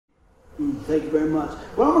Thank you very much.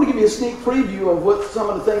 Well, I'm going to give you a sneak preview of what some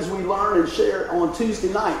of the things we learn and share on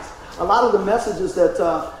Tuesday nights. A lot of the messages that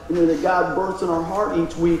that God births in our heart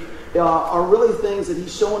each week are really things that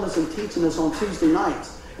He's showing us and teaching us on Tuesday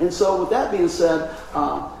nights. And so, with that being said,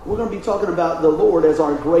 we're going to be talking about the Lord as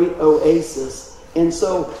our great oasis. And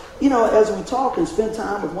so, as we talk and spend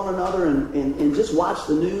time with one another and just watch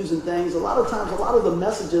the news and things, a lot of times, a lot of the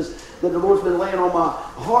messages that the Lord's been laying on my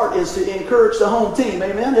heart is to encourage the home team.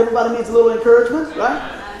 Amen? Everybody needs a little encouragement,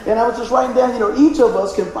 right? And I was just writing down, each of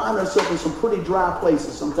us can find ourselves in some pretty dry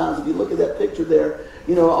places sometimes. If you look at that picture there,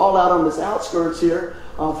 all out on this outskirts here.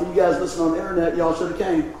 For you guys listening on the internet, y'all should have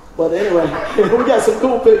came. But anyway, we got some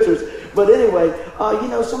cool pictures. But anyway,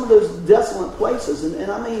 some of those desolate places.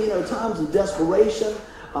 And I mean, times of desperation,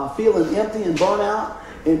 feeling empty and burnt out,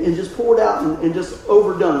 and just poured out and just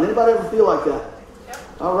overdone. Anybody ever feel like that?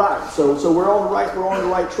 Yep. All right. So we're on the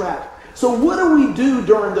right track. So what do we do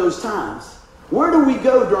during those times? Where do we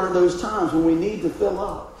go during those times when we need to fill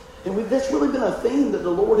up? And that's really been a theme that the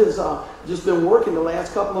Lord has just been working the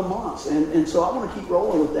last couple of months. And so I want to keep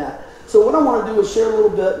rolling with that. So what I want to do is share a little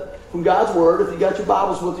bit from God's Word. If you got your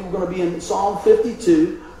Bibles with you, we're going to be in Psalm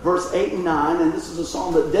 52, verse 8 and 9. And this is a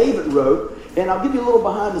psalm that David wrote. And I'll give you a little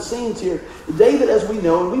behind the scenes here. David, as we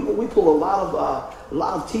know, and we pull a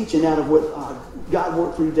lot of teaching out of what God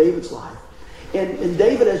worked through David's life. And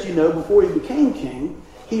David, as you know, before he became king,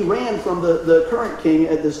 he ran from the current king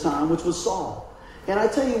at this time, which was Saul. And I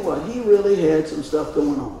tell you what, he really had some stuff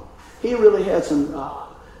going on. He really had some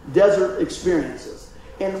desert experiences.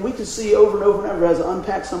 And we can see over and over and over, as I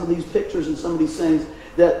unpack some of these pictures and some of these things,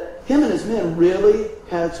 that him and his men really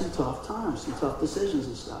had some tough times, some tough decisions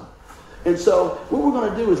and stuff. And so what we're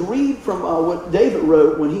going to do is read from what David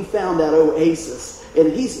wrote when he found that oasis.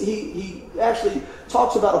 And he actually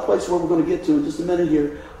talks about a place where we're going to get to in just a minute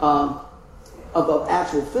here, of an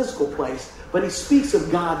actual physical place, but he speaks of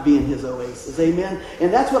God being his oasis. Amen?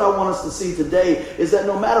 And that's what I want us to see today, is that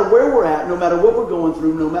no matter where we're at, no matter what we're going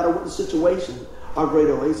through, no matter what the situation, our great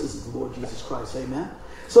oasis is the Lord Jesus Christ. Amen?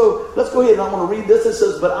 So let's go ahead and I'm going to read this. It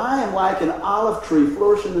says, "But I am like an olive tree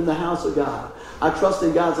flourishing in the house of God. I trust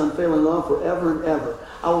in God's unfailing love forever and ever.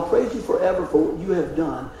 I will praise you forever for what you have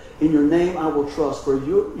done. In your name I will trust, for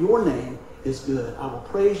your name is good. I will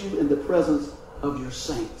praise you in the presence of your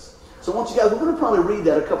saints." So I want you guys, we're going to probably read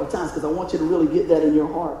that a couple times because I want you to really get that in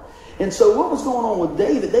your heart. And so what was going on with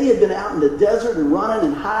David? They had been out in the desert and running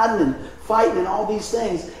and hiding and fighting and all these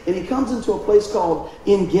things. And he comes into a place called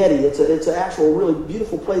En-Gedi. It's an actual really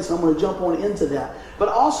beautiful place. And I'm going to jump on into that. But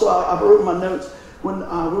also, I wrote in my notes when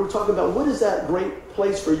we were talking about what is that great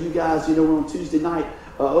place for you guys, we're on Tuesday night,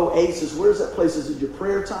 oasis. Where's that place? Is it your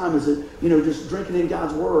prayer time? Is it, just drinking in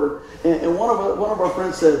God's Word? And one of our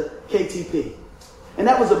friends said, KTP. And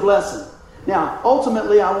that was a blessing. Now,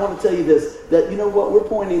 ultimately, I want to tell you this, that we're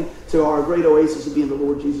pointing to our great oasis of being the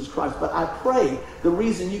Lord Jesus Christ. But I pray the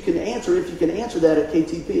reason you can answer, if you can answer that at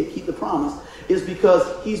KTP, at Keep the Promise, is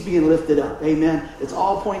because He's being lifted up. Amen. It's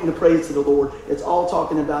all pointing to praise to the Lord. It's all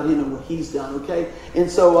talking about Him and what He's done, okay? And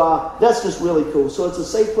so that's just really cool. So it's a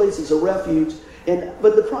safe place. It's a refuge.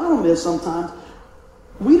 But the problem is sometimes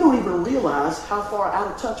we don't even realize how far out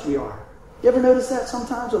of touch we are. You ever notice that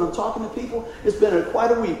sometimes when I'm talking to people? It's been quite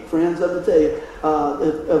a week, friends, let me tell you,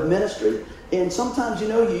 of ministry. And sometimes,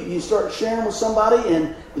 you start sharing with somebody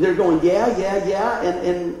and they're going, yeah,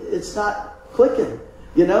 and it's not clicking,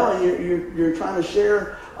 and you're trying to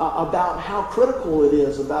share about how critical it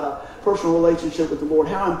is about a personal relationship with the Lord,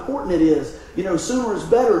 how important it is, sooner is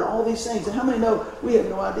better and all these things. And how many know we have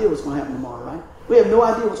no idea what's going to happen tomorrow, right? We have no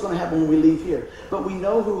idea what's going to happen when we leave here. But we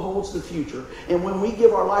know who holds the future. And when we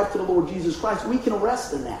give our life to the Lord Jesus Christ, we can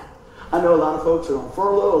rest in that. I know a lot of folks are on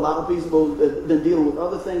furlough. A lot of people have been dealing with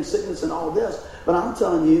other things, sickness and all this. But I'm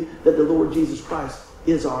telling you that the Lord Jesus Christ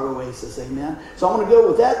is our oasis. Amen. So I want to go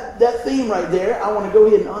with that theme right there. I want to go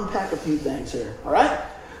ahead and unpack a few things here. All right?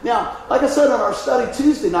 Now, like I said on our study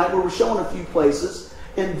Tuesday night, where we're showing a few places.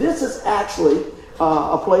 And this is actually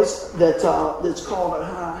a place that's called,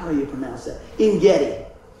 how do you pronounce that? En-Gedi.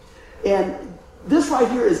 And this right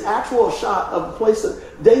here is actual shot of the place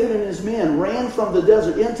that David and his men ran from the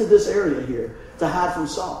desert into this area here to hide from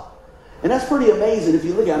Saul. And that's pretty amazing if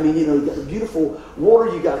you look at it. I mean, you got the beautiful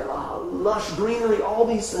water, you got lush greenery, all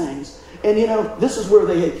these things. And, this is where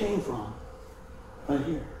they had came from. Right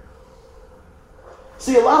here.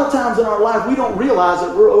 See, a lot of times in our life, we don't realize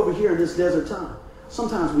that we're over here in this desert time.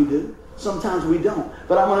 Sometimes we do. Sometimes we don't.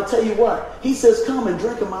 But I'm going to tell you what. He says, come and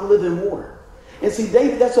drink of my living water. And see,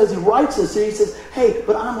 David, that's as he writes this here. He says, hey,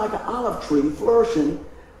 but I'm like an olive tree flourishing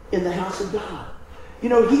in the house of God.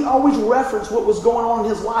 He always referenced what was going on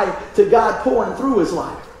in his life to God pouring through his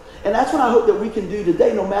life. And that's what I hope that we can do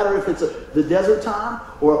today, no matter if it's the desert time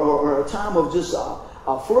or a time of just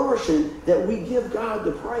flourishing, that we give God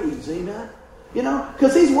the praise. Amen? You know,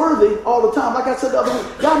 because he's worthy all the time. Like I said the other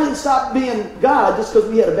week, God didn't stop being God just because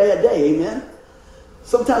we had a bad day. Amen?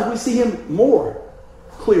 Sometimes we see him more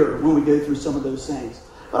clearer when we go through some of those things.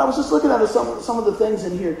 But I was just looking at some of the things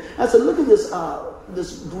in here. I said, look at this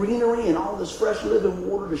this greenery and all this fresh living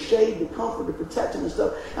water, the shade, the comfort, the protection and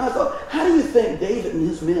stuff. And I thought, how do you think David and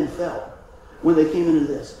his men felt when they came into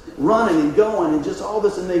this? Running and going and just all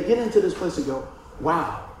this. And they get into this place and go,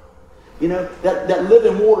 wow. You know, that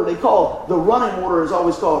living water, they call, the running water is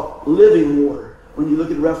always called living water. When you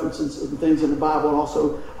look at references and things in the Bible, and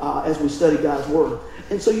also as we study God's Word.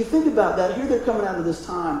 And so you think about that. Here they're coming out of this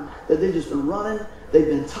time that they've just been running. They've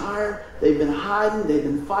been tired. They've been hiding. They've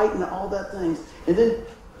been fighting, all that things. And then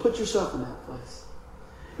put yourself in that place.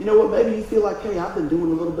 You know what? Maybe you feel like, hey, I've been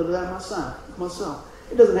doing a little bit of that myself.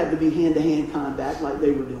 It doesn't have to be hand-to-hand combat like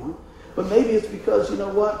they were doing. But maybe it's because, you know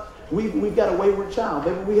what? We've got a wayward child.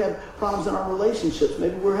 Maybe we have problems in our relationships.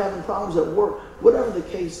 Maybe we're having problems at work. Whatever the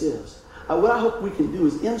case is. What I hope we can do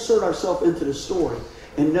is insert ourselves into the story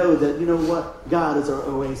and know that, you know what, God is our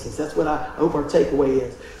oasis. That's what I hope our takeaway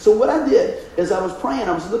is. So what I did is I was praying,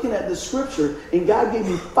 I was looking at this scripture, and God gave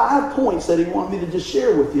me 5 points that he wanted me to just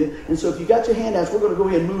share with you. And so if you got your handouts, we're going to go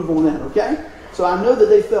ahead and move on that, okay? So I know that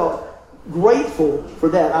they felt grateful for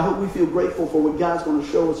that. I hope we feel grateful for what God's going to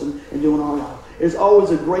show us and do in our life. It's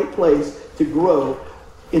always a great place to grow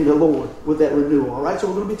in the Lord with that renewal, all right? So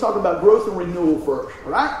we're going to be talking about growth and renewal first,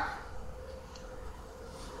 all right?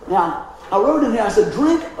 Now, I wrote in here, I said,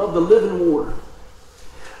 drink of the living water.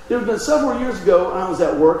 There have been several years ago, when I was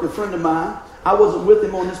at work, a friend of mine, I wasn't with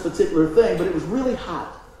him on this particular thing, but it was really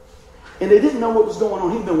hot. And they didn't know what was going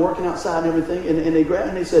on. He'd been working outside and everything, and they grabbed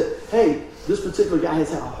and they said, hey, this particular guy has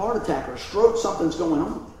had a heart attack or a stroke, something's going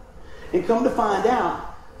on. And come to find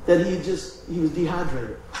out that he was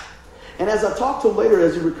dehydrated. And as I talked to him later,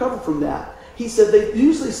 as he recovered from that, he said they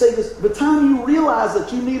usually say this, by the time you realize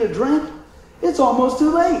that you need a drink, it's almost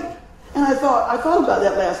too late. And I thought about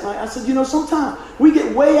that last night. I said, you know, sometimes we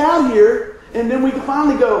get way out here and then we can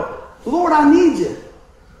finally go, Lord, I need you.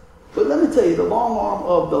 But let me tell you, the long arm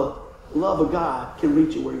of the love of God can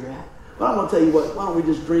reach you where you're at. But I'm going to tell you what, why don't we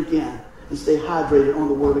just drink in and stay hydrated on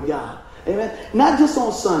the Word of God. Amen. Not just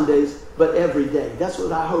on Sundays, but every day. That's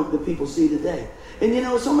what I hope that people see today. And you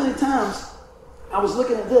know, so many times I was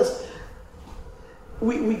looking at this.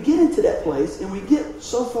 We get into that place and we get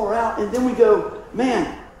so far out and then we go,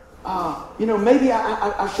 man, you know, maybe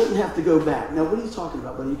I shouldn't have to go back. Now, what are you talking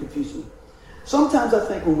about, buddy? You confuse me. Sometimes I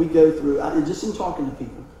think when we go through, and just in talking to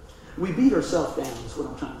people, we beat ourselves down is what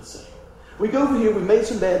I'm trying to say. We go over here, we made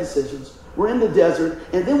some bad decisions, we're in the desert,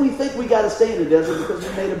 and then we think we got to stay in the desert because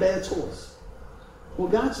we made a bad choice. Well,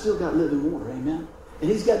 God's still got living water, amen? And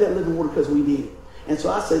he's got that living water because we need it. And so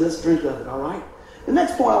I say, let's drink of it, all right? The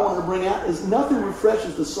next point I wanted to bring out is nothing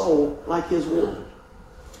refreshes the soul like his word.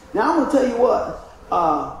 Now, I'm going to tell you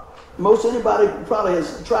what, most anybody probably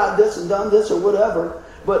has tried this and done this or whatever,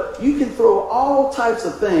 but you can throw all types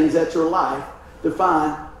of things at your life to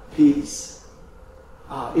find peace,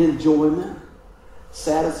 enjoyment,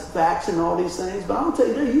 satisfaction, all these things. But I'm going to tell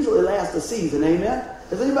you, they usually last a season, amen?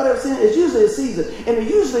 Has anybody ever seen it? It's usually a season. And they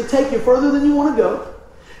usually take you further than you want to go,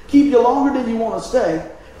 keep you longer than you want to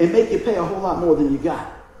stay, and make you pay a whole lot more than you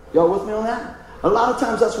got. Y'all with me on that? A lot of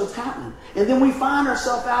times that's what's happening. And then we find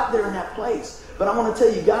ourselves out there in that place. But I want to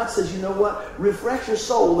tell you, God says, you know what? Refresh your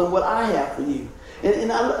soul in what I have for you.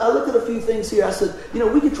 And I looked at a few things here. I said, you know,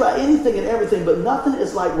 we can try anything and everything, but nothing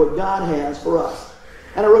is like what God has for us.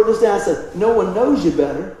 And I wrote this down. I said, no one knows you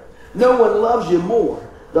better. No one loves you more.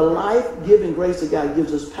 The life-giving grace of God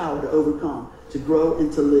gives us power to overcome, to grow,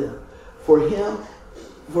 and to live. For him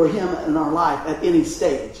in our life at any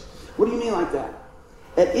stage. What do you mean like that?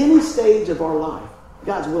 At any stage of our life,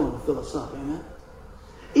 God's willing to fill us up, amen?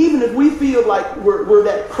 Even if we feel like we're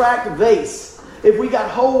that cracked vase, if we got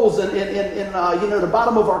holes in the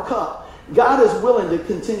bottom of our cup, God is willing to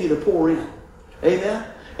continue to pour in, amen?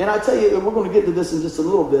 And I tell you, we're going to get to this in just a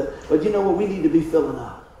little bit, but you know what? We need to be filling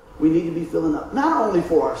up. We need to be filling up, not only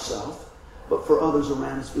for ourselves, but for others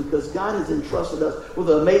around us, because God has entrusted us with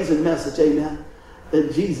an amazing message, amen,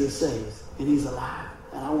 that Jesus saves, and he's alive.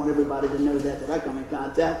 And I want everybody to know that I come in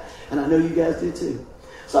contact, and I know you guys do too.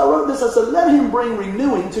 So I wrote this, I said, let him bring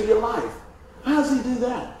renewing to your life. How does he do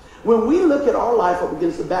that? When we look at our life up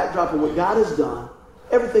against the backdrop of what God has done,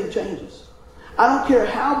 everything changes. I don't care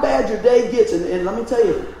how bad your day gets, and let me tell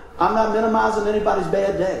you, I'm not minimizing anybody's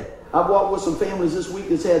bad day. I've walked with some families this week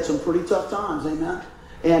that's had some pretty tough times, amen?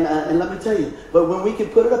 And let me tell you, but when we can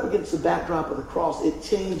put it up against the backdrop of the cross, it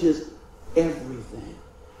changes everything.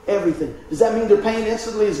 Everything. Does that mean their pain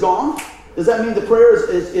instantly is gone? Does that mean the prayer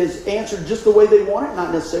is answered just the way they want it?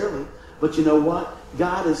 Not necessarily. But you know what?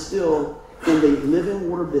 God is still in the living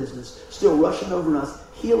water business, still rushing over us,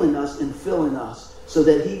 healing us, and filling us so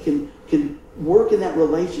that he can work in that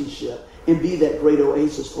relationship and be that great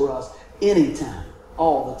oasis for us anytime,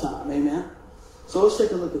 all the time. Amen? So let's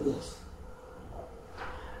take a look at this.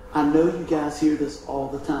 I know you guys hear this all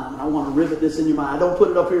the time, and I want to rivet this in your mind. I don't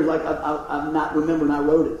put it up here like I'm not remembering I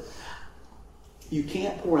wrote it. You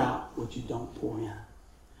can't pour out what you don't pour in.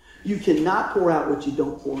 You cannot pour out what you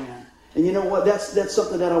don't pour in. And you know what? That's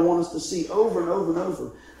something that I want us to see over and over and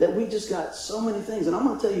over. That we just got so many things. And I'm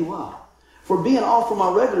going to tell you why. For being off from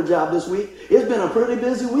my regular job this week, it's been a pretty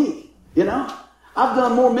busy week. You know? I've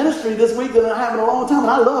done more ministry this week than I have in a long time, and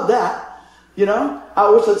I love that. You know? I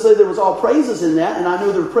wish I'd say there was all praises in that, and I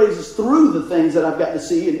know there are praises through the things that I've got to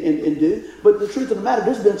see and do. But the truth of the matter,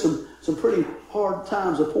 there's been some pretty hard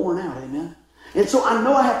times of pouring out. Amen? And so I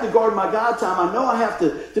know I have to guard my God time. I know I have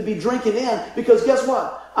to be drinking in, because guess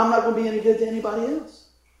what? I'm not going to be any good to anybody else.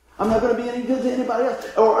 I'm not going to be any good to anybody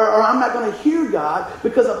else. Or I'm not going to hear God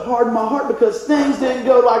because I've hardened my heart, because things didn't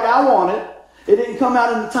go like I wanted. It didn't come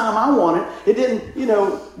out in the time I wanted. It didn't,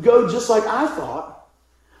 go just like I thought.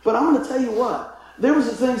 But I'm going to tell you what. There was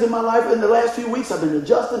some things in my life in the last few weeks I've been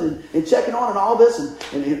adjusting and checking on and all this.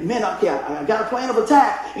 And man, okay, I got a plan of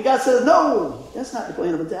attack. And God says, no, that's not the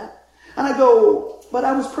plan of attack. And I go, but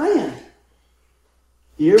I was praying.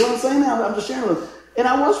 You hear what I'm saying now? I'm just sharing with you. And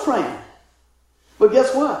I was praying. But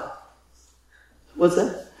guess what? What's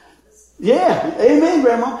that? Yeah, amen,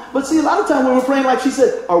 Grandma. But see, a lot of times when we're praying, like she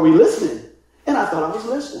said, are we listening? And I thought I was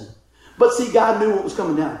listening. But see, God knew what was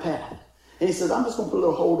coming down the path. And he says, I'm just going to put a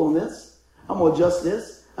little hold on this. I'm going to adjust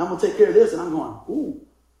this. I'm going to take care of this. And I'm going, ooh,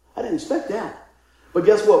 I didn't expect that. But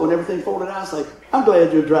guess what? When everything folded out, I was like, I'm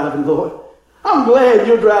glad you're driving, Lord. I'm glad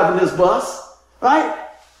you're driving this bus. Right?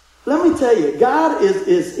 Let me tell you, God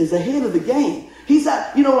is ahead of the game. He's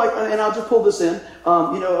at, and I'll just pull this in. A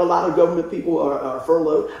lot of government people are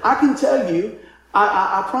furloughed. I can tell you,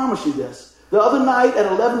 I promise you this. The other night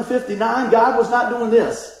at 11:59, God was not doing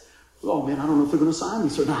this. Oh man, I don't know if they're going to sign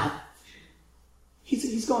this or not.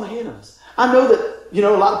 He's going ahead of us. I know that,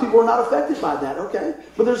 a lot of people are not affected by that, okay?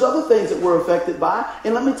 But there's other things that we're affected by.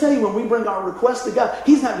 And let me tell you, when we bring our request to God,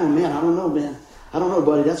 he's not going, man, I don't know,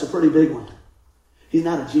 buddy. That's a pretty big one. He's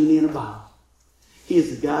not a genie in a bottle. He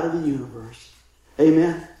is the God of the universe.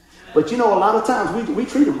 Amen. But a lot of times we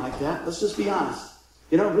treat him like that. Let's just be honest.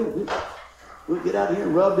 We'll get out of here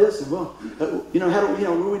and rub this, and what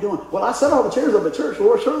are we doing? Well, I set all the chairs up at church.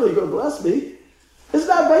 Lord, surely you're going to bless me. It's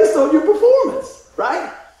not based on your performance,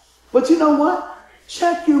 right? But you know what?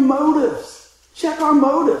 Check your motives. Check our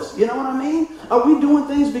motives. You know what I mean? Are we doing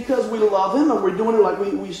things because we love him? Or are we doing it like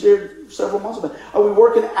we shared several months ago? Are we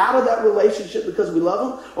working out of that relationship because we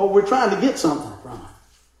love him? Or we're trying to get something from him?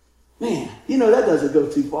 Man, that doesn't go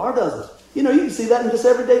too far, does it? You can see that in just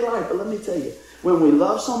everyday life. But let me tell you, when we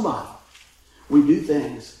love somebody, we do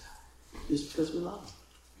things just because we love them.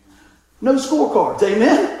 No scorecards,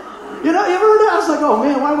 amen? You ever heard that? I was like, oh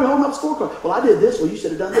man, why are we holding up scorecards? Well, I did this. Well, you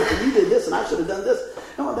should have done this. And you did this, and I should have done this.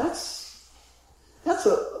 No, that's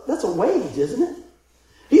a wage, isn't it?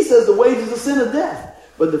 He says the wage is a sin of death.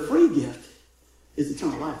 But the free gift is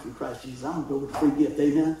eternal life through Christ Jesus. I'm going to go with the free gift,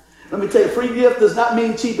 amen? Let me tell you, free gift does not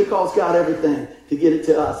mean cheap. It costs God everything to get it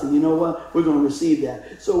to us. And you know what? We're going to receive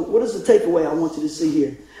that. So what is the takeaway I want you to see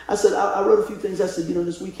here? I said, I wrote a few things. I said,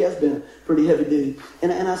 this week has been pretty heavy duty.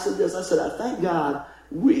 And I said this. I said, I thank God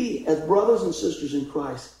we, as brothers and sisters in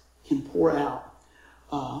Christ, can pour out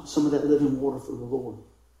some of that living water for the Lord.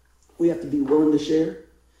 We have to be willing to share,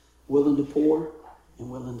 willing to pour, and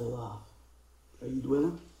willing to love. Are you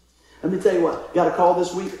willing? Let me tell you what. Got a call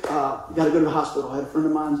this week. Got to go to the hospital. I had a friend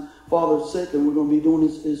of mine's father sick, and we're going to be doing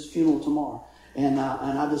his funeral tomorrow. And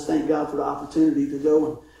I just thank God for the opportunity to go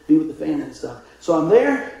and be with the family and stuff. So I'm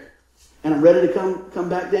there, and I'm ready to come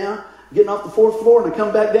back down. Getting off the 4th floor, and I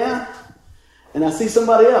come back down, and I see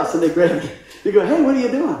somebody else, and they grab me. They go, hey, what are you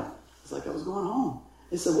doing? It's like I was going home.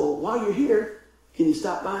 They said, well, while you're here, can you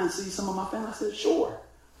stop by and see some of my family? I said, sure.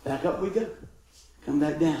 Back up we go. Come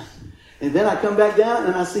back down. And then I come back down,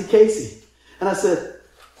 and I see Casey. And I said,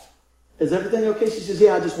 is everything okay? She says,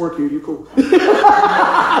 yeah, I just work here. You're cool.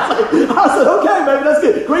 I said, okay, baby, that's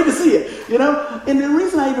good. Great to see you. And the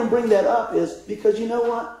reason I even bring that up is because you know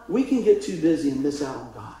what? We can get too busy and miss out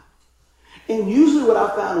on God. And usually what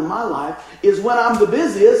I found in my life is when I'm the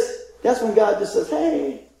busiest, that's when God just says,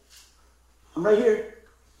 hey, I'm right here.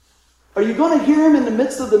 Are you going to hear him in the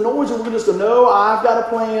midst of the noise, or we're just going to know, I've got a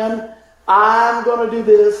plan. I'm going to do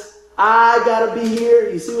this. I got to be here.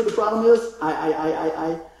 You see what the problem is?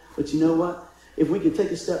 But you know what? If we could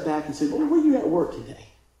take a step back and say, Lord, where are you at work today?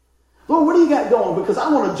 Lord, what do you got going? Because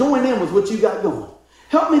I want to join in with what you got going.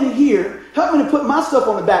 Help me to hear. Help me to put my stuff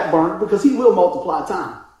on the back burner, because he will multiply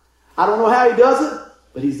time. I don't know how he does it,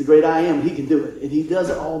 but he's the great I am. He can do it. And he does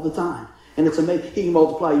it all the time. And it's amazing. He can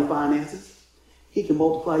multiply your finances. He can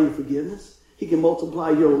multiply your forgiveness. He can multiply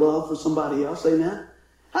your love for somebody else. Amen.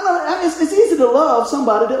 It's easy to love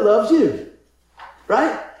somebody that loves you.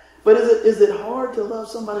 Right? But is it hard to love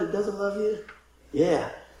somebody that doesn't love you? Yeah.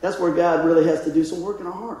 That's where God really has to do some work in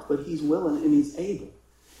our hearts. But he's willing and he's able.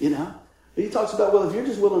 You know? But he talks about, well, if you're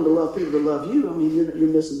just willing to love people that love you, I mean, you're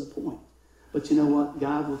missing the point. But you know what?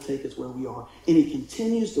 God will take us where we are. And he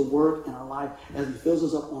continues to work in our life as he fills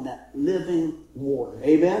us up on that living water.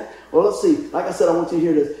 Amen? Well, let's see. Like I said, I want you to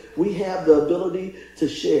hear this. We have the ability to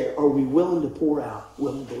share. Are we willing to pour out,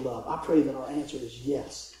 willing to love? I pray that our answer is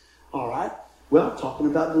yes. All right? Well, talking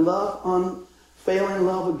about the love, unfailing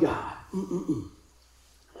love of God.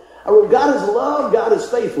 I wrote, God is love, God is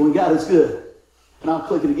faithful, and God is good. And I'll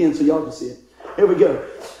click it again so y'all can see it. Here we go.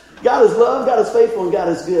 God is love, God is faithful, and God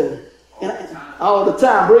is good. And all the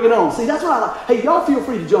time, bring it on. See, that's what I like. Hey, y'all feel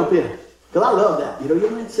free to jump in, because I love that. You know,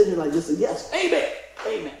 you're sitting here like this and yes, amen,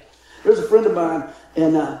 amen. There's a friend of mine,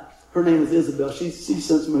 and her name is Isabel. She's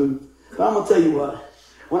since moved. But I'm going to tell you what.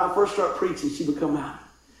 When I first started preaching, she would come out.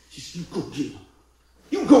 She said, you go get him.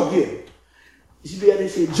 You go get him. She'd be out there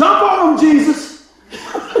and say, jump on him, Jesus.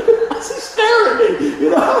 She's staring at me, you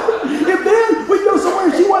know. And then we go somewhere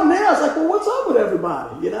and she wasn't there. I was like, well, what's up with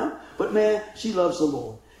everybody, you know? But man, she loves the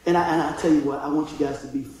Lord. And I tell you what, I want you guys to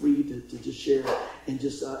be free to just share and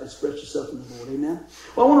just express yourself in the Lord. Amen?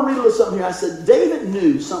 Well, I want to read a little something here. I said, David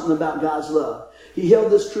knew something about God's love. He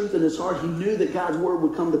held this truth in his heart. He knew that God's word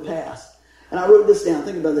would come to pass. And I wrote this down.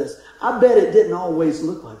 Think about this. I bet it didn't always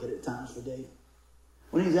look like it at times for David.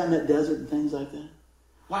 When he was out in that desert and things like that.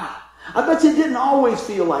 Wow. I bet you it didn't always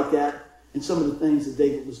feel like that in some of the things that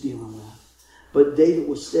David was dealing with. But David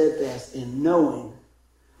was steadfast in knowing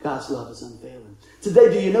God's love is unfailing.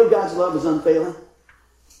 Today, do you know God's love is unfailing?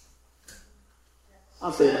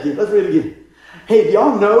 I'll say it again. Let's read it again. Hey, do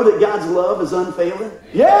y'all know that God's love is unfailing?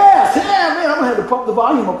 Yes! Yeah, man, I'm going to have to pump the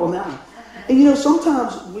volume up on that one. And you know,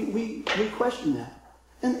 sometimes we question that.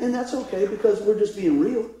 And that's okay, because we're just being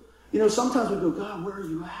real. You know, sometimes we go, God, where are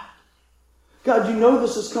you at? God, you know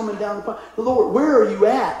this is coming down the pipe. Lord, where are you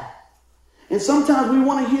at? And sometimes we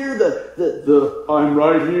want to hear the I'm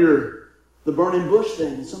right here, the burning bush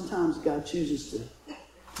thing. And sometimes God chooses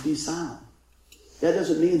to be silent. That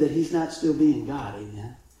doesn't mean that he's not still being God,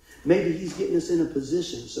 amen? Maybe he's getting us in a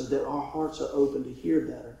position so that our hearts are open to hear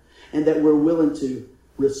better and that we're willing to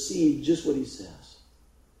receive just what he says.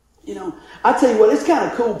 You know, I tell you what, it's kind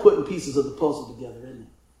of cool putting pieces of the puzzle together, isn't it?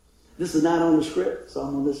 This is not on the script, so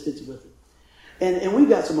I'm going to hit you with it. And we've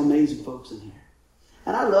got some amazing folks in here.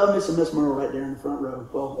 And I love Miss Merle right there in the front row.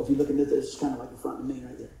 Well, if you're looking at this, it's kind of like in front of me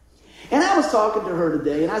right there. And I was talking to her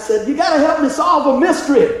today, and I said, you got to help me solve a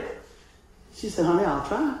mystery. She said, honey, I'll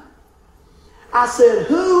try. I said,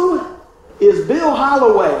 who is Bill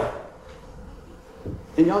Holloway?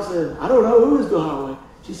 And y'all said, I don't know, who is Bill Holloway?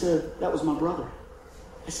 She said, that was my brother.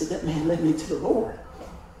 I said, that man led me to the Lord.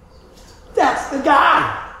 That's the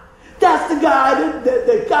guy. That's the guy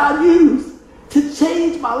that God used to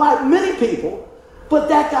change my life. Many people, but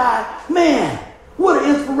that guy, man, what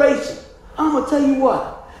an inspiration. I'm going to tell you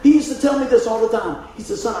what. He used to tell me this all the time. He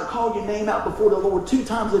said, son, I call your name out before the Lord 2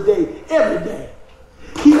 times a day, every day.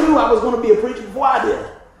 He knew I was going to be a preacher before I did.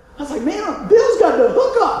 I was like, man, Bill's got the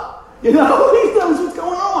hook up. You know, he knows what's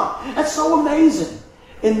going on. That's so amazing.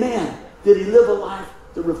 And man, did he live a life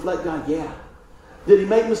to reflect God? Yeah. Did he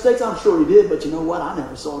make mistakes? I'm sure he did, but you know what? I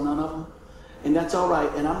never saw none of them. And that's all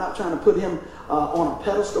right. And I'm not trying to put him on a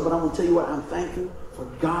pedestal, but I'm going to tell you what, I'm thankful for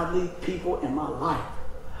godly people in my life.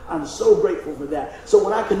 I'm so grateful for that. So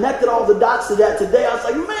when I connected all the dots to that today, I was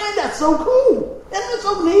like, man, that's so cool. Isn't that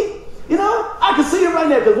so neat? You know, I can see it right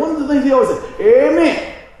now, because one of the things he always says,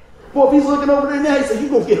 amen. Boy, if he's looking over there now, he said, you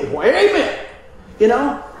go get him, boy, amen. You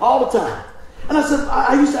know, all the time. And I said,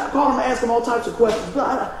 I used to call him and ask him all types of questions, but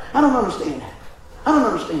I don't understand that. I don't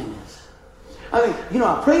understand this. I mean, you know,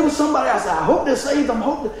 I pray with somebody, I said, I hope they're saved,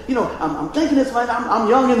 I'm thinking this right now, I'm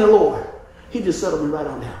young in the Lord. He just settled me right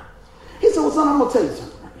on down. He said, well, son, I'm going to tell you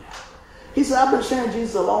something right now. He said, I've been sharing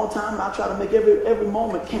Jesus a long time, and I try to make every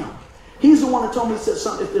moment count. He's the one that told me, he said,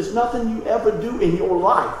 son, if there's nothing you ever do in your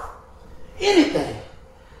life, anything,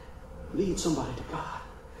 lead somebody to God.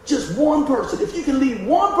 Just one person. If you can lead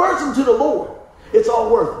one person to the Lord, it's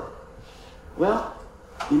all worth it. Well,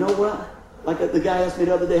 you know what? Like the guy asked me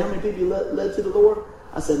the other day, how many people you led to the Lord?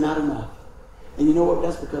 I said, not enough. And you know what?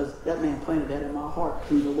 That's because that man planted that in my heart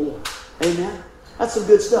through the Lord. Amen? That's some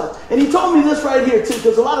good stuff. And he told me this right here too,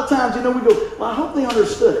 because a lot of times, we go, well, I hope they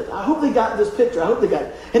understood it. I hope they got this picture. I hope they got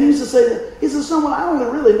it. And he used to say that, he said, someone I only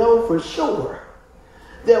really know for sure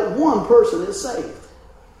that one person is saved.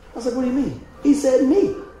 I said, what do you mean? He said,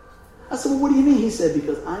 me. I said, well, what do you mean? He said,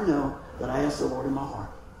 because I know that I asked the Lord in my heart.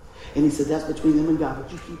 And he said, that's between them and God.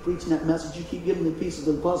 But you keep preaching that message. You keep giving the pieces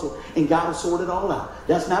of the puzzle. And God will sort it all out.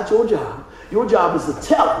 That's not your job. Your job is to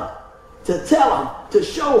tell them, to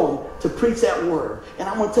show them, to preach that word. And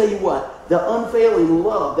I'm going to tell you what, the unfailing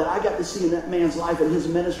love that I got to see in that man's life and his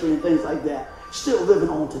ministry and things like that, still living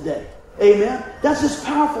on today. Amen? That's just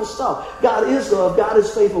powerful stuff. God is love. God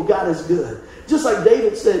is faithful. God is good. Just like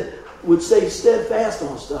David would say steadfast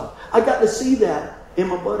on stuff. I got to see that in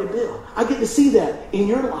my buddy Bill. I get to see that in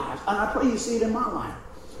your life. And I pray you see it in my life.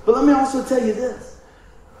 But let me also tell you this.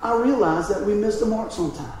 I realize that we miss the mark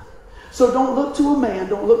sometimes. So don't look to a man,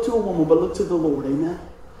 don't look to a woman, but look to the Lord. Amen?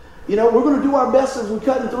 We're going to do our best as we're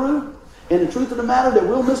cutting through. And the truth of the matter, that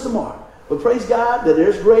we'll miss the mark. But praise God that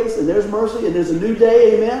there's grace and there's mercy and there's a new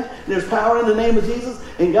day. Amen? And there's power in the name of Jesus.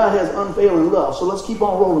 And God has unfailing love. So let's keep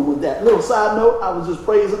on rolling with that. Little side note, I was just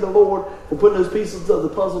praising the Lord for putting those pieces of the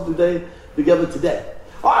puzzle together today.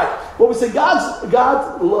 All right. Well, we say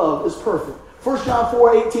God's love is perfect. 1 John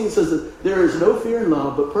 4:18 says that there is no fear in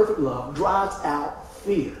love, but perfect love drives out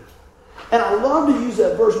fear. And I love to use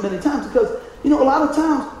that verse many times because, a lot of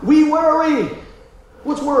times we worry.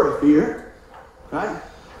 What's worry? Fear. Right?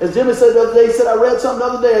 As Jimmy said the other day, he said, I read something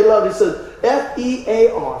the other day I loved. He said,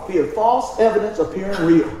 F-E-A-R, fear. False evidence appearing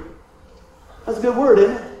real. That's a good word,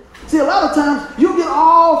 isn't it? See, a lot of times you get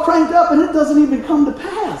all cranked up and it doesn't even come to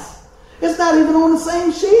pass. It's not even on the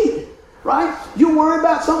same sheet. Right? You worry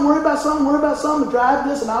about something, drive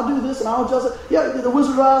this and I'll do this and I'll adjust it. Yeah, the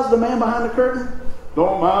Wizard of Oz, the man behind the curtain.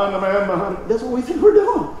 Don't mind the man behind it. That's what we think we're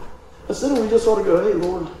doing. Instead of we just sort of go, hey,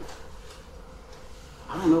 Lord,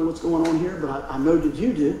 I don't know what's going on here, but I know that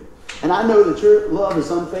you do. And I know that your love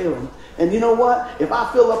is unfailing. And you know what? If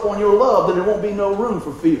I fill up on your love, then there won't be no room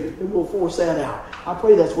for fear. It will force that out. I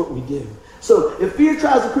pray that's what we do. So if fear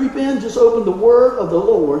tries to creep in, just open the word of the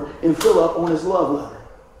Lord and fill up on his love letter.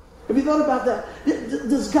 Have you thought about that?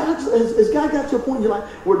 Has God got to a point in your life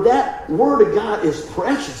where that word of God is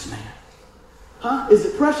precious, man? Huh? Is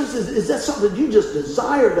it precious? Is that something that you just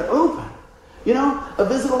desire to open? I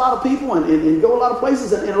visit a lot of people and go a lot of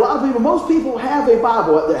places. And a lot of people, most people have a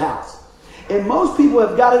Bible at their house. And most people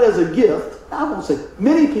have got it as a gift. I won't say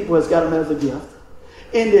many people has got it as a gift.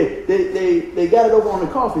 And they got it over on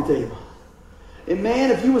the coffee table. And man,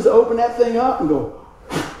 if you was to open that thing up and go,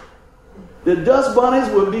 the dust bunnies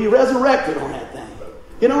would be resurrected on that thing.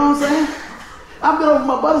 You know what I'm saying? I've been over to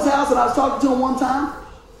my buddy's house and I was talking to him one time.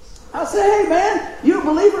 I said, hey man, you a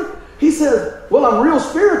believer? He says, well, I'm real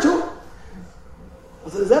spiritual. I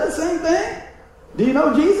said, is that the same thing? Do you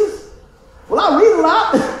know Jesus? Well, I read a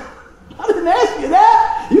lot. I didn't ask you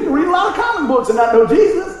that. You can read a lot of comic books and not know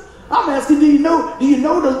Jesus. I'm asking, do you know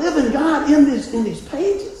the living God in these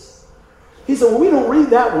pages? He said, well, we don't read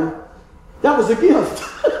that one. That was a gift.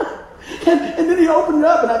 and then he opened it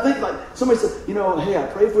up, and I think like somebody said, hey, I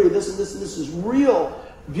pray for you. This and this and this is real,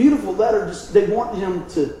 beautiful letter. Just they want him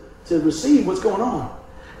to receive what's going on.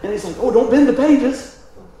 And he's like, oh, don't bend the pages.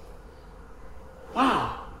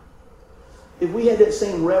 Wow. If we had that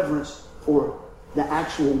same reverence for the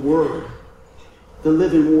actual word, the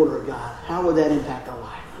living water of God, how would that impact our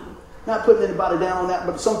life? Not putting anybody down on that,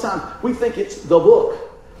 but sometimes we think it's the book,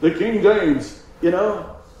 the King James,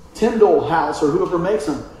 Tyndale House or whoever makes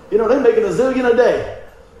them. They're making a zillion a day.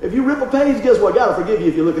 If you rip a page, guess what? God will forgive you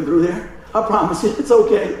if you're looking through there. I promise you, it's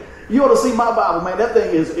okay. You ought to see my Bible, man. That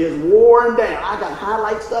thing is worn down. I got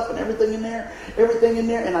highlight stuff and everything in there. And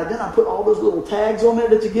then I put all those little tags on there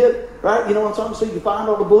that you get, right? You know what I'm talking about? So you can find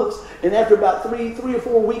all the books. And after about three or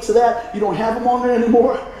 4 weeks of that, you don't have them on there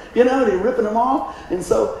anymore. They're ripping them off. And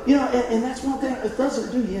so, and that's one thing. It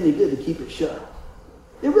doesn't do you any good to keep it shut.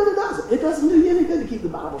 It really doesn't. It doesn't do you any good to keep the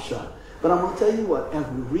Bible shut. But I'm going to tell you what, as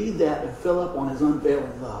we read that and fill up on his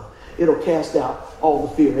unfailing love, it'll cast out all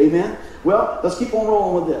the fear. Amen? Well, let's keep on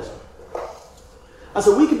rolling with this. I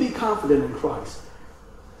said, we can be confident in Christ.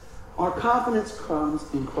 Our confidence comes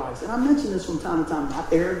in Christ. And I mention this from time to time,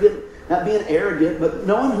 not being arrogant, but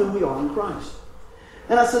knowing who we are in Christ.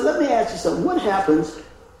 And I said, let me ask you something. What happens?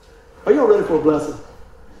 Are y'all ready for a blessing?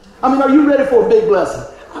 Are you ready for a big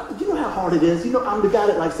blessing? You know how hard it is? I'm the guy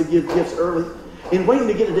that likes to give gifts early. And waiting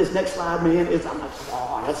to get to this next slide, man, I'm like,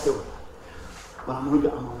 oh, let's do it. But I'm going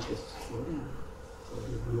to just slow down.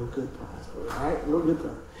 Real good prize, brother. All right, real good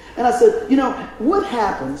prize. And I said, you know, what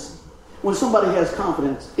happens when somebody has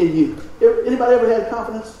confidence in you? Anybody ever had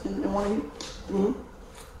confidence in one of you? Mm-hmm.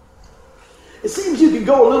 It seems you can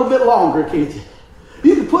go a little bit longer, can't you?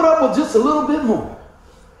 You can put up with just a little bit more.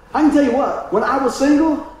 I can tell you what, when I was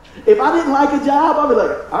single, if I didn't like a job, I'd be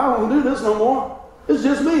like, I don't want to do this no more. It's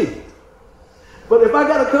just me. But if I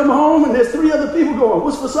got to come home and there's 3 other people going,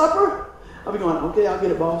 what's for supper? I'll be going, okay, I'll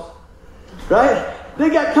get it, boss. Right? They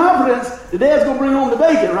got confidence that dad's going to bring home the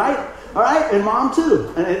bacon, right? All right? And mom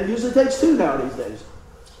too. And it usually takes 2 nowadays days.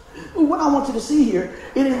 But what I want you to see here,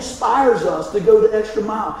 it inspires us to go the extra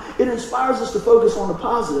mile. It inspires us to focus on the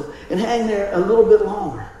positive and hang there a little bit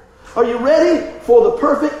longer. Are you ready for the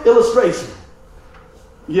perfect illustration?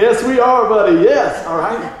 Yes, we are, buddy. Yes. All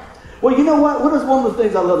right. Well, you know what? What is one of the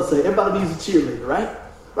things I love to say? Everybody needs a cheerleader, right?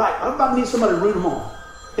 Right. Everybody needs somebody to root them on.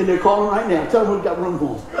 And they're calling right now. Tell them we've got room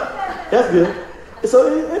for them. That's good.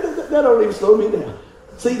 So that don't even slow me down.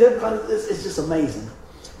 See, it's just amazing.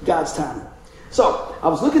 God's timing. So I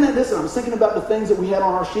was looking at this and I was thinking about the things that we had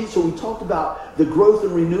on our sheet. So we talked about the growth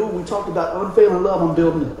and renewal. We talked about unfailing love. I'm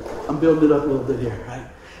building it up a little bit here, right?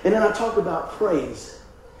 And then I talked about praise.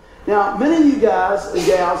 Now, many of you guys and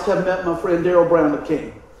gals have met my friend Daryl Brown that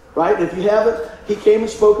came, right? If you haven't, he came and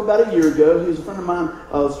spoke about a year ago. He was a friend of mine,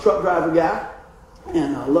 was a truck driver guy,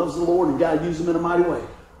 and loves the Lord, and God used him in a mighty way.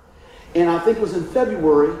 And I think it was in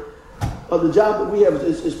February, the job that we have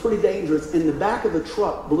is pretty dangerous, and the back of the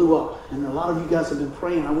truck blew up. And a lot of you guys have been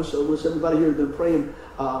praying. I wish everybody here had been praying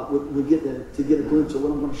would get to get a glimpse of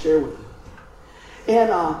what I'm going to share with you.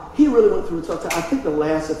 And he really went through a tough time. I think the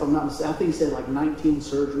last, if I'm not mistaken, I think he said like 19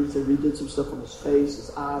 surgeries. They redid some stuff on his face,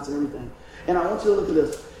 his eyes, and everything. And I want you to look at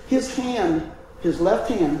this. His hand, his left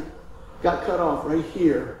hand, got cut off right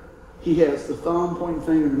here. He has the thumb, pointing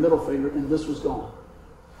finger, and the middle finger, and this was gone.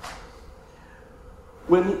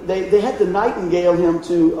 When they had to nightingale him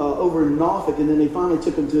to over in Norfolk, and then they finally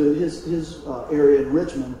took him to his area in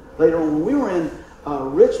Richmond. Later on, when we were in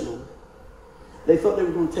Richmond, they thought they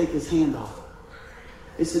were going to take his hand off.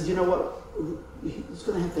 They said, you know what? He's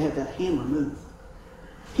going to have that hand removed.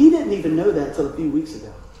 He didn't even know that until a few weeks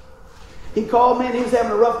ago. He called me and he was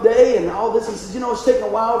having a rough day and all this. He says, you know, it's taking a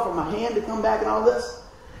while for my hand to come back and all this.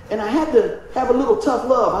 And I had to have a little tough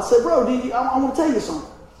love. I said, bro, I want to tell you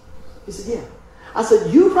something. He said, yeah. I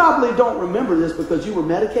said, you probably don't remember this because you were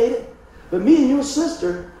medicated, but me and your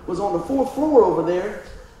sister was on the 4th floor over there,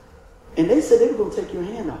 and they said they were going to take your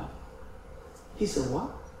hand off. He said,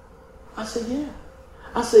 what? I said, yeah.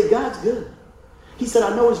 I said, God's good. He said,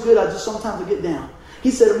 I know it's good. I just sometimes get down.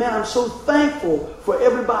 He said, man, I'm so thankful for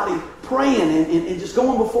everybody praying and just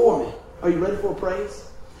going before me. Are you ready for a praise?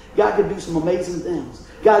 God can do some amazing things.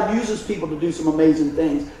 God uses people to do some amazing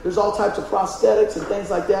things. There's all types of prosthetics and things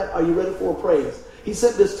like that. Are you ready for a praise? He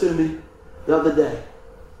sent this to me the other day.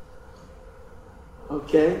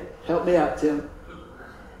 Okay, help me out, Tim.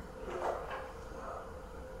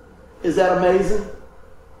 Is that amazing?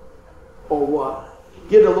 Or what?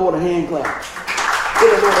 Give the Lord a hand clap.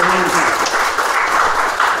 Give the Lord a hand clap.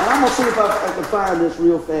 And I'm going to see if I can find this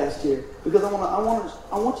real fast here. Because I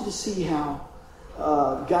want you to see how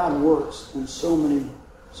God works in so many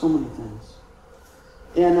things.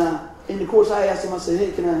 And of course I asked him, I said,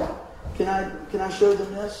 hey, can I show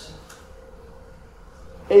them this?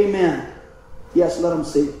 Amen. Yes, let them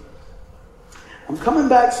see. I'm coming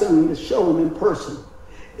back soon to show them in person.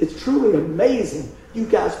 It's truly amazing. You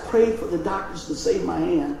guys prayed for the doctors to save my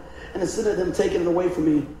hand, and instead of them taking it away from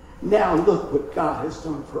me, now look what God has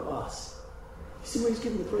done for us. You see what he's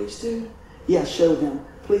giving the praise to? Yes, show them.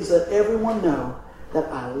 Please let everyone know that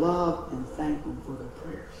I love and thank them for their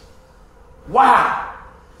prayers. Wow!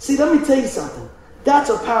 See, let me tell you something. That's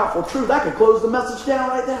a powerful truth. I could close the message down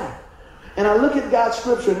right there. And I look at God's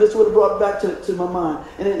scripture, and this would have brought it back to my mind.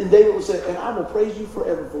 And David would say, and I will praise you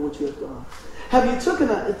forever for what you have done. Have you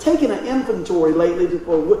taken an inventory lately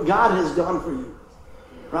for what God has done for you?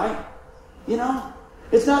 Right? You know?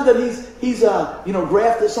 It's not that he's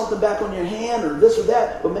grafted something back on your hand or this or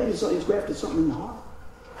that, but maybe he's grafted something in your heart.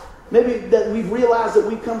 Maybe that we've realized that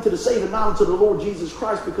we've come to the saving knowledge of the Lord Jesus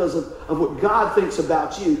Christ because of what God thinks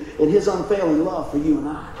about you and his unfailing love for you and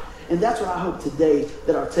I. And that's what I hope today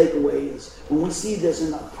that our takeaway is. When we see this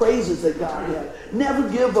and the praises that God has. Never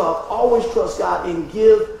give up. Always trust God and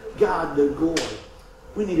give God the glory.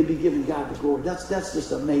 We need to be giving God the glory. That's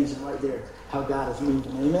just amazing right there how God is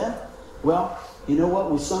moving. Amen? Well, you know what?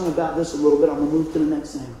 We sung about this a little bit. I'm going to move to the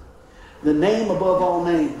next thing. The name above all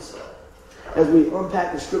names. As we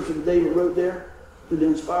unpack the scripture that David wrote there through the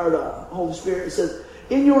inspired Holy Spirit, it says,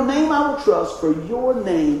 in your name I will trust, for your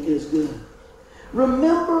name is good.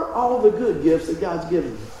 Remember all the good gifts that God's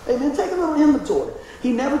given you. Amen. Take a little inventory.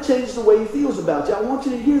 He never changes the way he feels about you. I want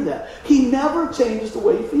you to hear that. He never changes the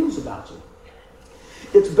way he feels about you.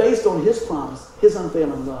 It's based on his promise, his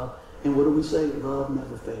unfailing love. And what do we say? Love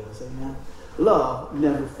never fails. Amen. Love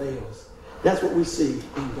never fails. That's what we see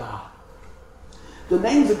in God. The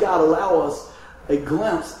names of God allow us a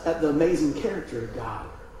glimpse at the amazing character of God.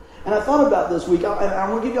 And I thought about this week, and I'm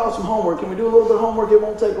going to give you all some homework. Can we do a little bit of homework? It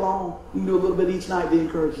won't take long. You can do a little bit each night to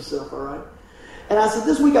encourage yourself, all right? And I said,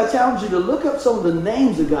 this week I challenge you to look up some of the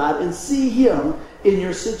names of God and see him in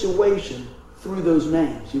your situation through those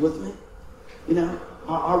names. You with me? You know,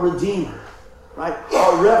 our Redeemer, right?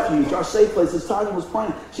 Our refuge, our safe place. As Tanya was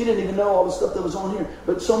playing, she didn't even know all the stuff that was on here.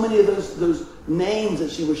 But so many of those names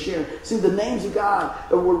that she was sharing. See, the names of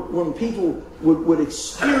God were when people would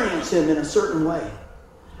experience him in a certain way.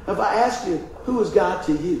 If I ask you, who is God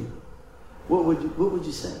to you? What would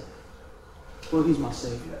you say? Well, he's my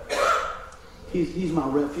Savior. He's my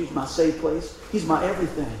refuge, my safe place. He's my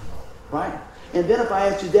everything, right? And then if I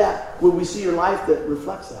ask you that, would we see your life that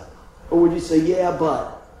reflects that? Or would you say, yeah,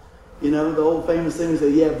 but? You know, the old famous thing, we say,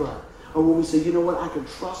 yeah, but. Or would we say, you know what, I can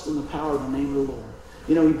trust in the power of the name of the Lord.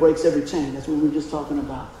 You know, he breaks every chain. That's what we were just talking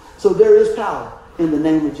about. So there is power in the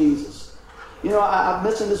name of Jesus. You know, I've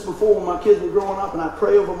mentioned this before when my kids were growing up, and I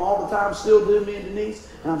pray over them all the time, still do, me and Denise,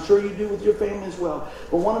 and I'm sure you do with your family as well.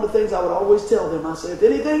 But one of the things I would always tell them, I say, if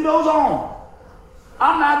anything goes on,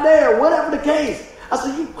 I'm not there, whatever the case. I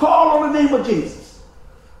said, you call on the name of Jesus.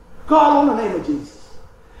 Call on the name of Jesus.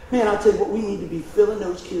 Man, I tell you what, we need to be filling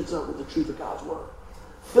those kids up with the truth of God's word.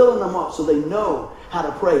 Filling them up so they know how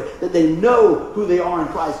to pray, that they know who they are in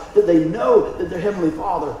Christ, that they know that their Heavenly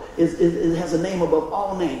Father has a name above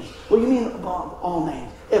all names. What do you mean above all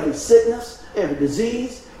names? Every sickness, every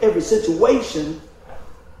disease, every situation,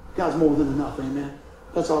 God's more than enough, amen?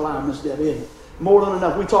 That's our line, Miss Debbie, isn't it? More than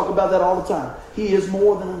enough. We talk about that all the time. He is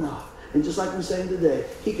more than enough. And just like we're saying today,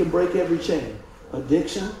 he can break every chain.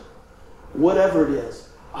 Addiction, whatever it is.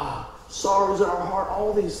 Sorrows in our heart,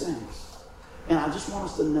 all these things. And I just want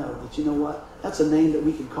us to know that, you know what? That's a name that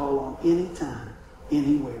we can call on anytime,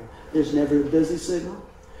 anywhere. There's never a busy signal.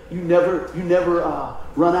 You never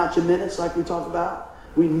run out your minutes like we talk about.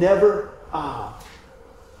 We never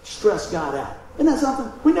stress God out. Isn't that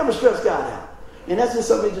something? We never stress God out. And that's just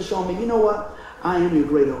something just showing me, you know what? I am your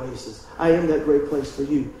great oasis. I am that great place for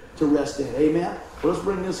you to rest in. Amen? Well, let's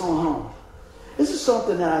bring this on home. This is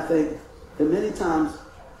something that I think that many times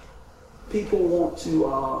people want to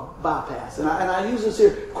bypass. And I use this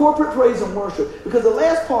here, corporate praise and worship. Because the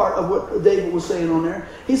last part of what David was saying on there,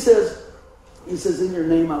 he says, in your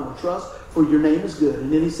name I will trust, for your name is good.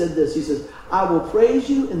 And then he said this, he says, I will praise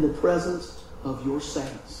you in the presence of your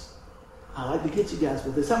saints. I like to get you guys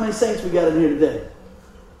with this. How many saints we got in here today?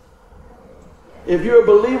 If you're a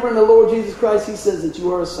believer in the Lord Jesus Christ, he says that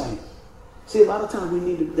you are a saint. See, a lot of times we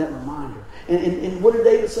need that reminder. And what did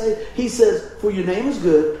David say? He says, for your name is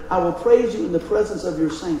good. I will praise you in the presence of your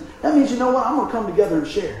saints. That means, you know what? I'm going to come together and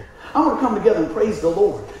share. I'm going to come together and praise the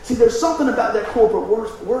Lord. See, there's something about that corporate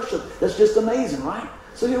worship that's just amazing, right?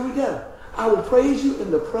 So here we go. I will praise you in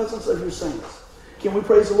the presence of your saints. Can we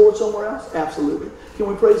praise the Lord somewhere else? Absolutely. Can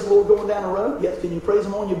we praise the Lord going down the road? Yes. Can you praise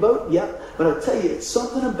him on your boat? Yep. But I tell you, it's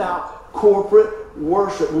something about corporate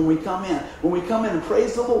worship when we come in. When we come in and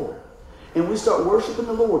praise the Lord, and we start worshiping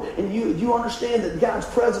the Lord, and you understand that God's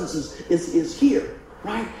presence is here,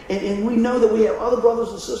 right? And we know that we have other brothers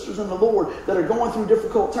and sisters in the Lord that are going through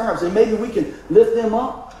difficult times, and maybe we can lift them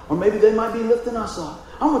up, or maybe they might be lifting us up.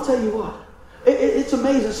 I'm going to tell you what. It's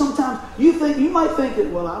amazing. Sometimes you might think that,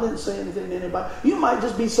 well, I didn't say anything to anybody. You might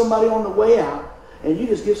just be somebody on the way out, and you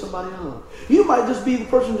just give somebody a hug. You might just be the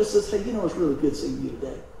person that says, hey, you know, it's really good seeing you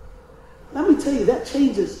today. Let me tell you, that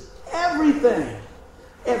changes everything.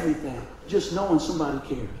 Everything. Just knowing somebody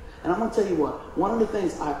cares. And I'm going to tell you what, one of the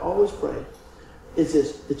things I always pray is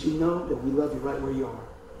this, that you know that we love you right where you are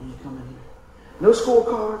when you come in here. No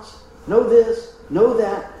scorecards, no this, no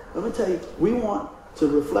that. Let me tell you, we want to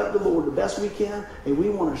reflect the Lord the best we can, and we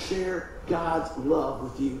want to share God's love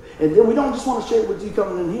with you. And then we don't just want to share it with you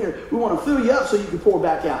coming in here. We want to fill you up so you can pour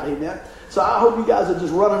back out. Amen? So I hope you guys are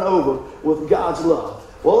just running over with God's love.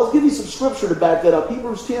 Well, let's give you some scripture to back that up.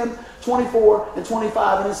 Hebrews 10, 24 and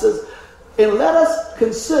 25. And it says, and let us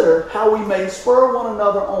consider how we may spur one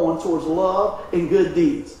another on towards love and good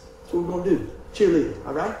deeds. That's what we're going to do. Cheerleading.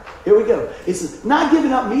 All right? Here we go. It says, not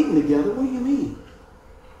giving up meeting together. What do you mean?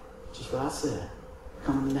 Just what I said.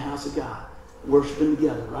 Coming in the house of God. Worshiping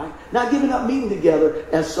together, right? Not giving up meeting together,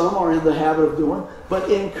 as some are in the habit of doing, but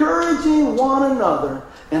encouraging one another,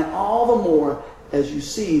 and all the more as you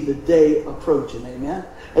see the day approaching. Amen?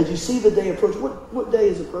 As you see the day approaching. What day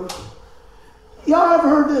is approaching? Y'all ever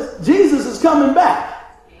heard this? Jesus is coming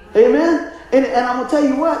back. Amen? And I'm going to tell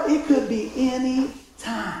you what, it could be any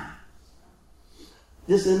time.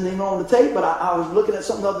 This isn't even on the tape, but I was looking at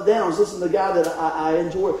something the other day. I was listening to a guy that I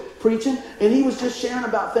enjoy preaching, and he was just sharing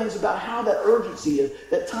about things about how that urgency is,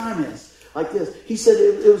 that time is. Like this. He said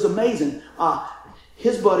it was amazing.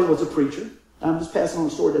 His buddy was a preacher. I'm just passing on a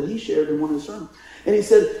story that he shared in one of his sermons. And he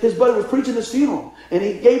said his buddy was preaching his funeral. And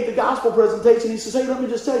he gave the gospel presentation. He says, hey, let me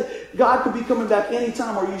just tell you, God could be coming back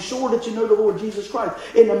anytime. Are you sure that you know the Lord Jesus Christ?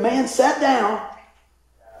 And the man sat down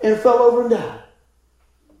and fell over and died.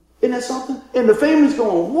 Isn't that something? And the family's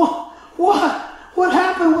going, what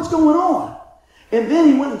happened? What's going on? And then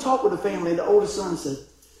he went and talked with the family. And the oldest son said,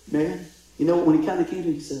 man, you know, when he kind of came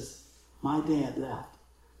to, he says, my dad left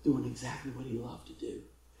doing exactly what he loved to do.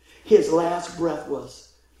 His last breath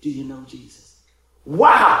was, do you know Jesus?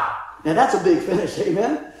 Wow! Now that's a big finish.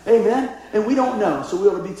 Amen? Amen? And we don't know, so we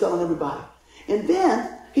ought to be telling everybody. And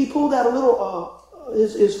then he pulled out a little,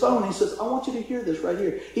 his phone. He says, I want you to hear this right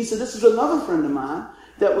here. He said, this is another friend of mine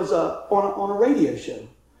that was on a radio show.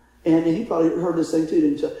 And he probably heard this thing too,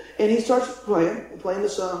 didn't you? And he starts playing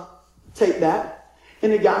this tape back.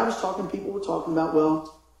 And the guy was talking, people were talking about,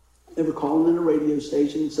 well, they were calling in a radio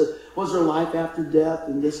station and said, was there life after death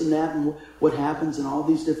and this and that and what happens and all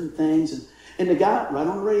these different things. And the guy right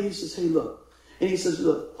on the radio, he says, hey, look. And he says,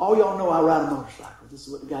 look, all y'all know I ride a motorcycle. This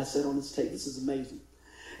is what the guy said on this tape. This is amazing.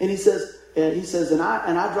 And he says, and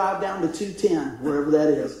I drive down to 210, wherever that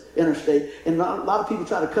is, interstate. And a lot of people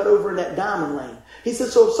try to cut over in that diamond lane. He said,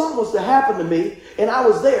 so if something was to happen to me and I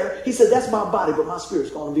was there, he said, that's my body, but my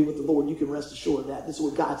spirit's going to be with the Lord. You can rest assured of that. This is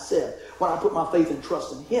what God said. When I put my faith and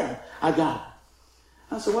trust in him, I got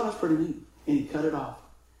it. I said, well, that's pretty neat. And he cut it off.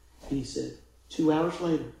 And he said, 2 hours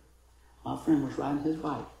later, my friend was riding his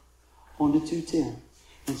bike on the 210,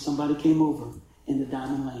 and somebody came over in the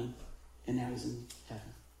diamond lane, and now he's in heaven.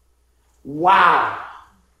 Wow.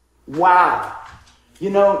 Wow.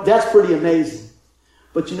 You know, that's pretty amazing.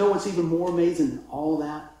 But you know what's even more amazing than all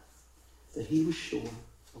that? That he was sure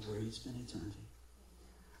of where he'd spend eternity.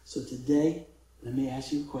 So today, let me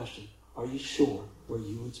ask you a question. Are you sure where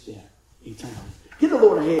you would spend eternity? Give the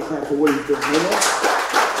Lord a hand clap for what he's doing. Amen?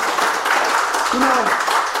 You know,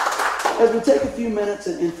 as we take a few minutes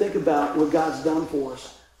and think about what God's done for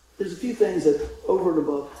us, there's a few things that over and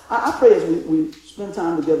above. I pray as we spend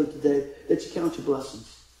time together today that you count your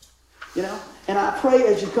blessings. You know? And I pray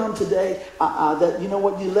as you come today that, you know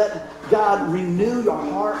what, you let God renew your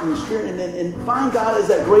heart and your spirit and find God as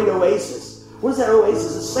that great oasis. What is that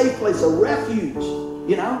oasis? A safe place, a refuge,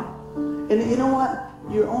 you know? And you know what?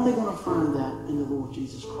 You're only going to find that in the Lord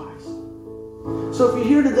Jesus Christ. So if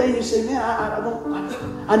you're here today and you say, man,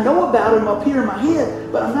 I know about him up here in my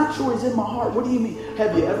head, but I'm not sure he's in my heart. What do you mean?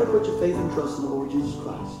 Have you ever put your faith and trust in the Lord Jesus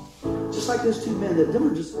Christ? Just like those two men,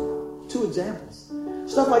 them are just two examples.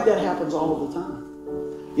 Stuff like that happens all the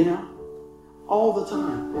time. You know? All the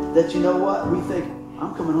time. That you know what? We think,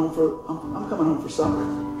 I'm coming home for supper.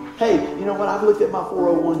 Hey, you know what? I've looked at my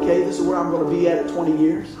 401k. This is where I'm going to be at 20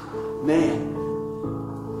 years. Man,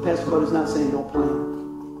 Pastor Buddy's not saying don't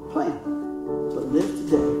plan. Plan. But live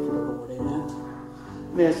today for the Lord. Amen.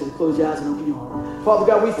 Let me ask you to close your eyes and open your heart. Father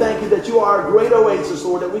God, we thank you that you are a great oasis,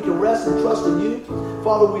 Lord, that we can rest and trust in you.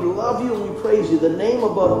 Father, we love you and we praise you, the name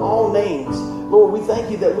above all names. Lord, we thank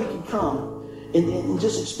you that we can come and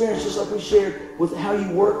just experience, just like we shared with how you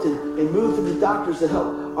worked and moved through the doctors to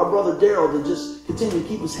help our brother Daryl to just continue to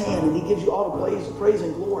keep his hand, and he gives you all the praise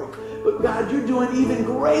and glory. But God, you're doing even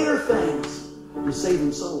greater things. You're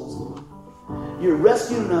saving souls, Lord. You're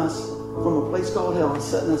rescuing us from a place called hell and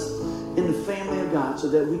setting us in the family of God so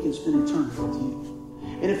that we can spend eternity with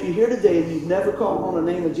you. And if you're here today and you've never called on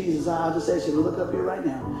the name of Jesus, I'll just ask you to look up here right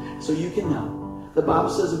now so you can know. The Bible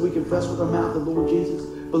says if we confess with our mouth the Lord Jesus,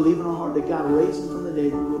 believe in our heart that God raised him from the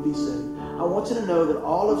dead, we will be saved. I want you to know that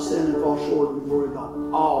all have sinned and fall short of the glory of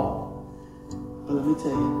God. All. But let me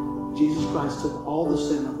tell you, Jesus Christ took all the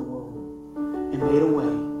sin of the world and made a way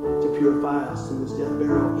to purify us through his death,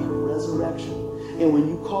 burial, and resurrection. And when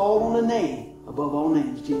you call on the name above all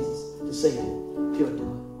names, Jesus, to save you, he'll do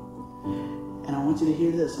it. And I want you to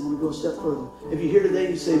hear this. I'm going to go a step further. If you're here today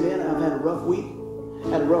and you say, man, I've had a rough week,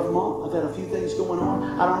 had a rough month, I've had a few things going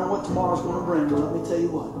on, I don't know what tomorrow's going to bring, but let me tell you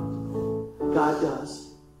what, God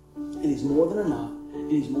does. And he's more than enough,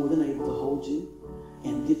 and he's more than able to hold you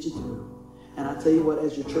and get you through. And I tell you what,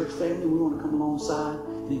 as your church family, we want to come alongside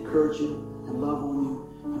and encourage you and love on you,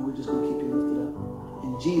 and we're just going to keep you lifted up.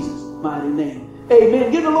 In Jesus' mighty name.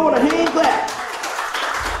 Amen. Give the Lord a hand clap.